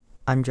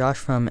I'm Josh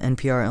from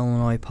NPR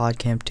Illinois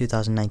PodCamp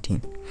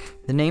 2019.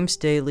 The name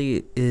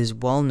Staley is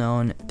well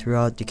known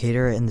throughout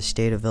Decatur and the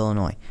state of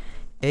Illinois.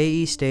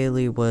 A.E.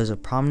 Staley was a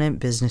prominent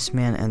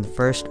businessman and the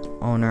first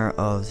owner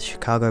of the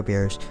Chicago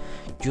Bears.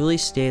 Julie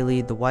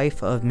Staley, the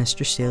wife of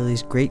Mr.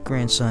 Staley's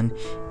great-grandson,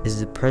 is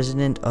the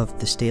president of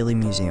the Staley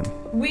Museum.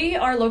 We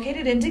are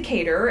located in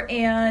Decatur,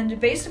 and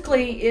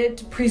basically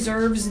it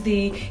preserves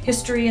the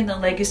history and the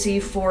legacy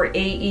for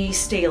A.E.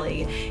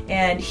 Staley.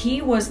 And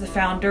he was the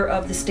founder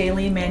of the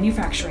Staley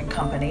Manufacturing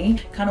Company.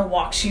 Kind of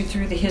walks you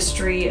through the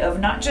history of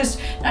not just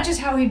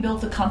how he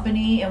built the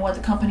company and what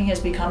the company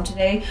has become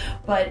today,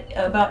 but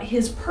about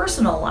his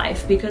personal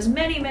life, because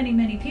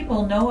many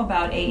people know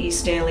about A.E.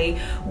 Staley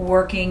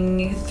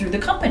working through the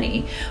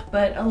company,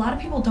 but a lot of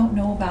people don't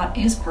know about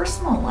his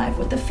personal life,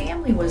 what the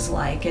family was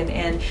like,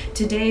 and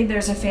today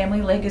there's a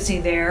family legacy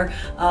there.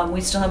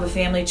 We still have a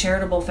family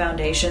charitable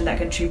foundation that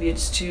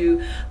contributes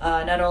to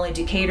not only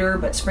Decatur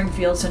but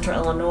Springfield, Central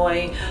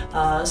Illinois,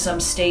 some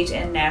state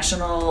and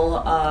national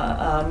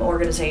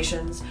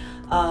organizations.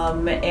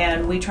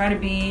 And we try to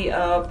be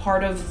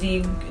part of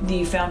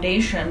the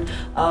foundation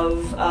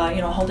of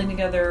holding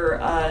together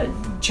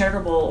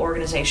charitable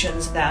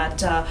organizations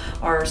that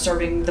are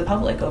serving the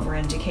public over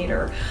in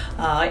Decatur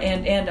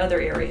and other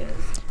areas.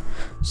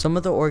 Some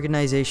of the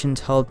organizations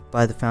helped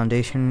by the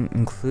foundation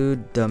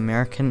include the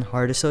American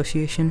Heart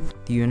Association,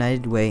 the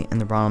United Way,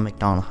 and the Ronald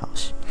McDonald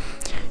House.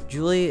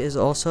 Julie is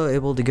also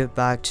able to give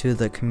back to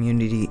the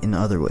community in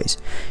other ways.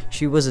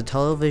 She was a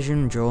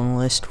television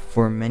journalist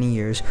for many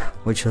years,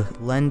 which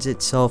lends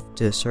itself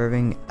to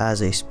serving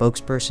as a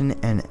spokesperson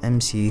and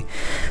MC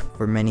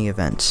for many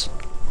events.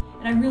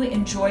 And I really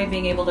enjoy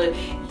being able to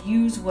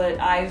use what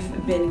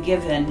I've been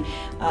given,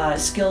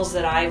 skills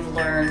that I've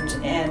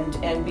learned,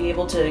 and be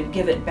able to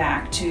give it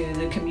back to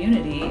the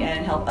community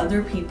and help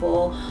other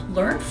people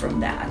learn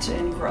from that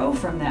and grow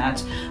from that,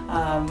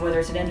 whether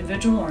it's an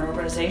individual or an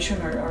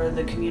organization or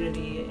the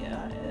community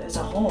as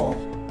a whole.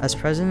 As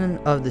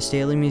president of the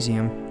Staley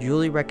Museum,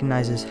 Julie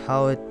recognizes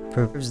how it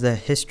preserves the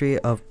history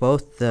of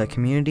both the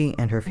community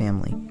and her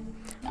family.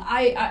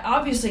 I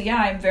obviously,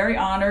 I'm very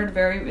honored,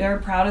 very, very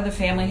proud of the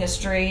family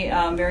history,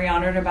 very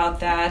honored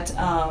about that.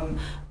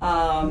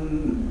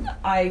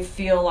 I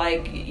feel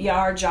like,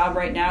 our job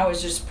right now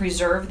is just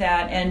preserve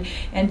that and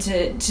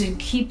to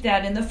keep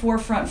that in the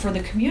forefront for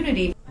the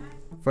community.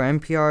 For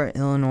NPR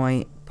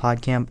Illinois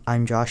PodCamp,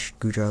 I'm Josh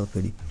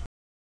Gujarlapudi.